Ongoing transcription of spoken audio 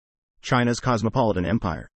China's Cosmopolitan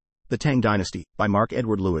Empire. The Tang Dynasty, by Mark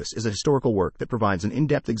Edward Lewis, is a historical work that provides an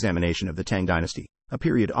in-depth examination of the Tang Dynasty, a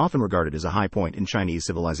period often regarded as a high point in Chinese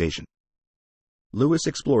civilization. Lewis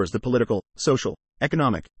explores the political, social,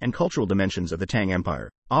 economic, and cultural dimensions of the Tang Empire,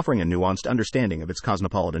 offering a nuanced understanding of its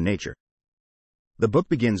cosmopolitan nature. The book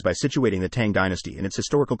begins by situating the Tang Dynasty in its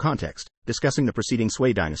historical context, discussing the preceding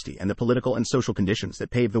Sui Dynasty and the political and social conditions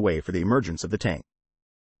that paved the way for the emergence of the Tang.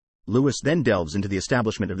 Lewis then delves into the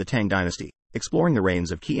establishment of the Tang Dynasty, exploring the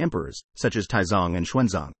reigns of key emperors, such as Taizong and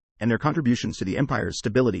Xuanzong, and their contributions to the empire's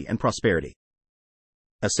stability and prosperity.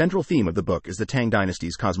 A central theme of the book is the Tang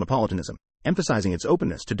Dynasty's cosmopolitanism, emphasizing its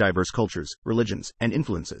openness to diverse cultures, religions, and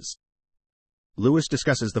influences. Lewis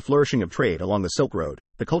discusses the flourishing of trade along the Silk Road,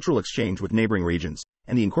 the cultural exchange with neighboring regions,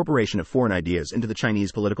 and the incorporation of foreign ideas into the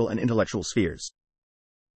Chinese political and intellectual spheres.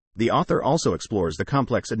 The author also explores the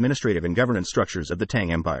complex administrative and governance structures of the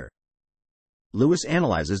Tang Empire. Lewis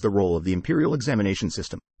analyzes the role of the imperial examination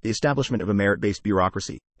system, the establishment of a merit-based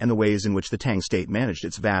bureaucracy, and the ways in which the Tang state managed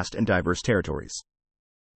its vast and diverse territories.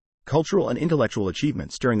 Cultural and intellectual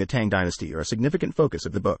achievements during the Tang Dynasty are a significant focus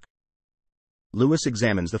of the book. Lewis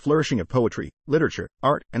examines the flourishing of poetry, literature,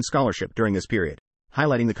 art, and scholarship during this period,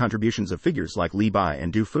 highlighting the contributions of figures like Li Bai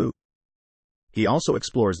and Du Fu. He also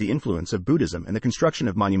explores the influence of Buddhism and the construction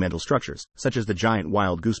of monumental structures, such as the giant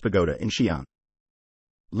wild goose pagoda in Xi'an.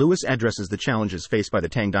 Lewis addresses the challenges faced by the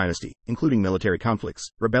Tang Dynasty, including military conflicts,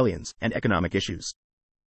 rebellions, and economic issues.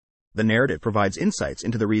 The narrative provides insights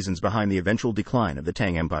into the reasons behind the eventual decline of the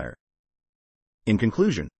Tang Empire. In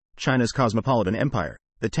conclusion, China's Cosmopolitan Empire,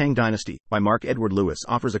 the Tang Dynasty, by Mark Edward Lewis,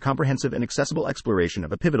 offers a comprehensive and accessible exploration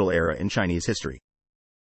of a pivotal era in Chinese history.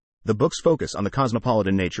 The book's focus on the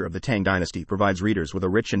cosmopolitan nature of the Tang Dynasty provides readers with a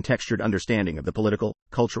rich and textured understanding of the political,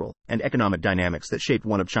 cultural, and economic dynamics that shaped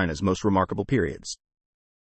one of China's most remarkable periods.